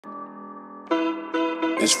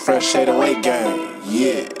It's Fresh808Gang,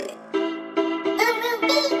 yeah.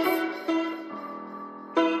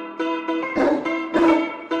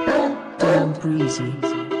 Damn breezy,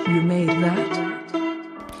 you made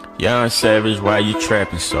that? Young Savage, why you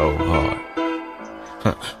trapping so hard?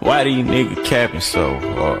 Why these niggas capping so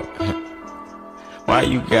hard? Why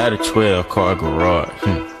you got a 12-car garage?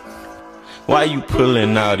 Why you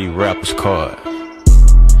pulling all these rappers' cards?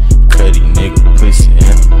 Cause these niggas pussy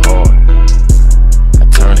and hard. I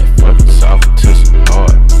turn that fucking soft into some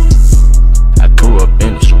hard. I grew up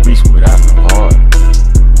in the streets without no heart.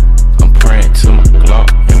 I'm praying to my Glock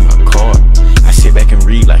and my car. I sit back and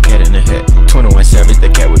read like Cat in the Hat. 21 Savage, the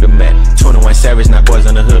cat with the mat. 21 Savage, not boys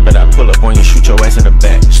in the hood, but I pull up on you, shoot your ass in the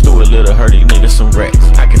back. Stew a little, hurt these niggas some racks.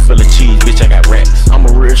 I can feel the cheese, bitch, I got racks. I'm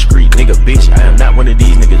a real street nigga, bitch, I am not one of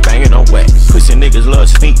these niggas banging on wax. Pussy niggas love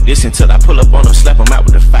sneak this until I pull up on them, slap them out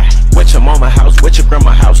with a fire. Wet your mama house, wet your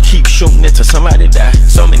grandma house, keep shooting until somebody die.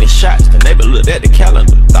 So many shots, the neighbor looked at the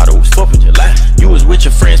calendar, thought it was 4th of July. You was with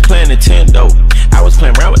your friends playing Nintendo, I was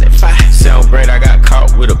playing around with that fire. Sound great, I got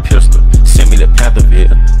caught with a pistol, sent me to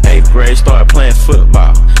Pantherville. 8th grade, started playing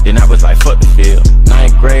football, then I was like, fuck the field.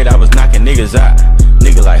 9th grade, I was knocking niggas out,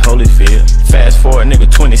 nigga like Holyfield. Fast forward, nigga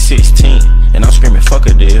 2016, and I'm screaming, fuck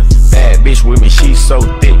a deal. Bad bitch with me, she's so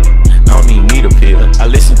thick, I don't even need a pill. I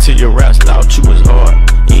listened to your raps, thought you was hard,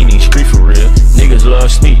 you ain't even street for real. Niggas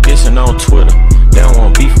love sneak dissing on Twitter, they don't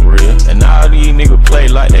want beef for real. And all these niggas play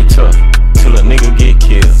like they tough, till a nigga get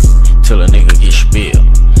killed, till a nigga get spilled,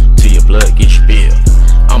 till your blood get spilled.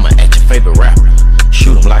 I'ma at your favorite rapper,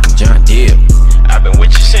 shoot him like I'm John Deere. I've been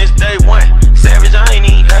with you since day one, Savage, I ain't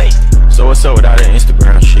even hate. So what's up with all that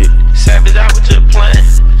Instagram shit? Savage, I was just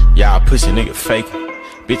playing. Y'all pussy nigga faking.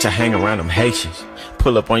 Bitch, I hang around them Haitians.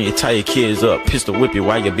 Pull up on you, tie your kids up, pistol whip you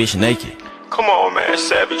while your bitch naked. Come on, man,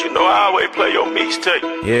 Savage, you know I always play your mixtape.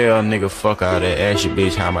 Yeah, nigga, fuck all that. Ask your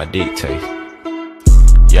bitch how my dick taste.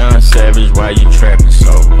 Young Savage, why you trapping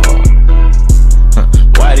so hard?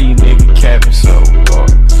 Why these niggas capping so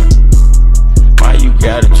hard? Why you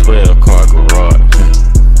got a 12-car garage?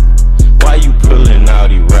 Why you pulling all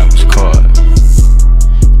these rappers' cards?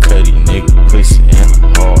 Cause these niggas pussy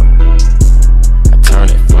and hard. I turn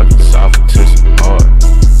that fucking soft into some hard.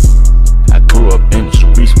 I grew up in the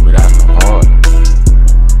streets without no heart.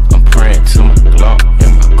 I'm praying to my Glock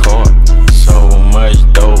and my car. So much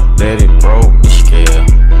dope that it broke the scale.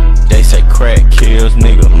 They say crack kills,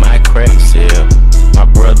 nigga, my crack sell. My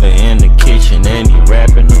brother in the kitchen and he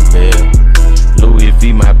rapping the bell. Louis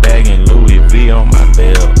V my bag and Louis V on my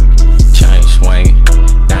belt. Chain swinging,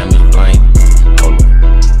 diamonds blanking, hold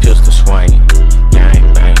on. Pistol swinging, gang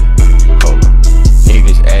banging, hold on.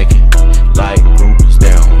 Niggas acting like groupies, they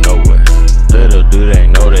don't know what. Little do they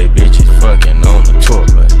know they bitches fucking on the tour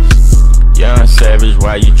bus. Young Savage,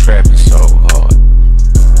 why you trapping so hard?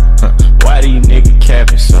 Why these niggas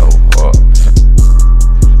capping so hard?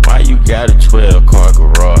 Why you got a 12-car garage?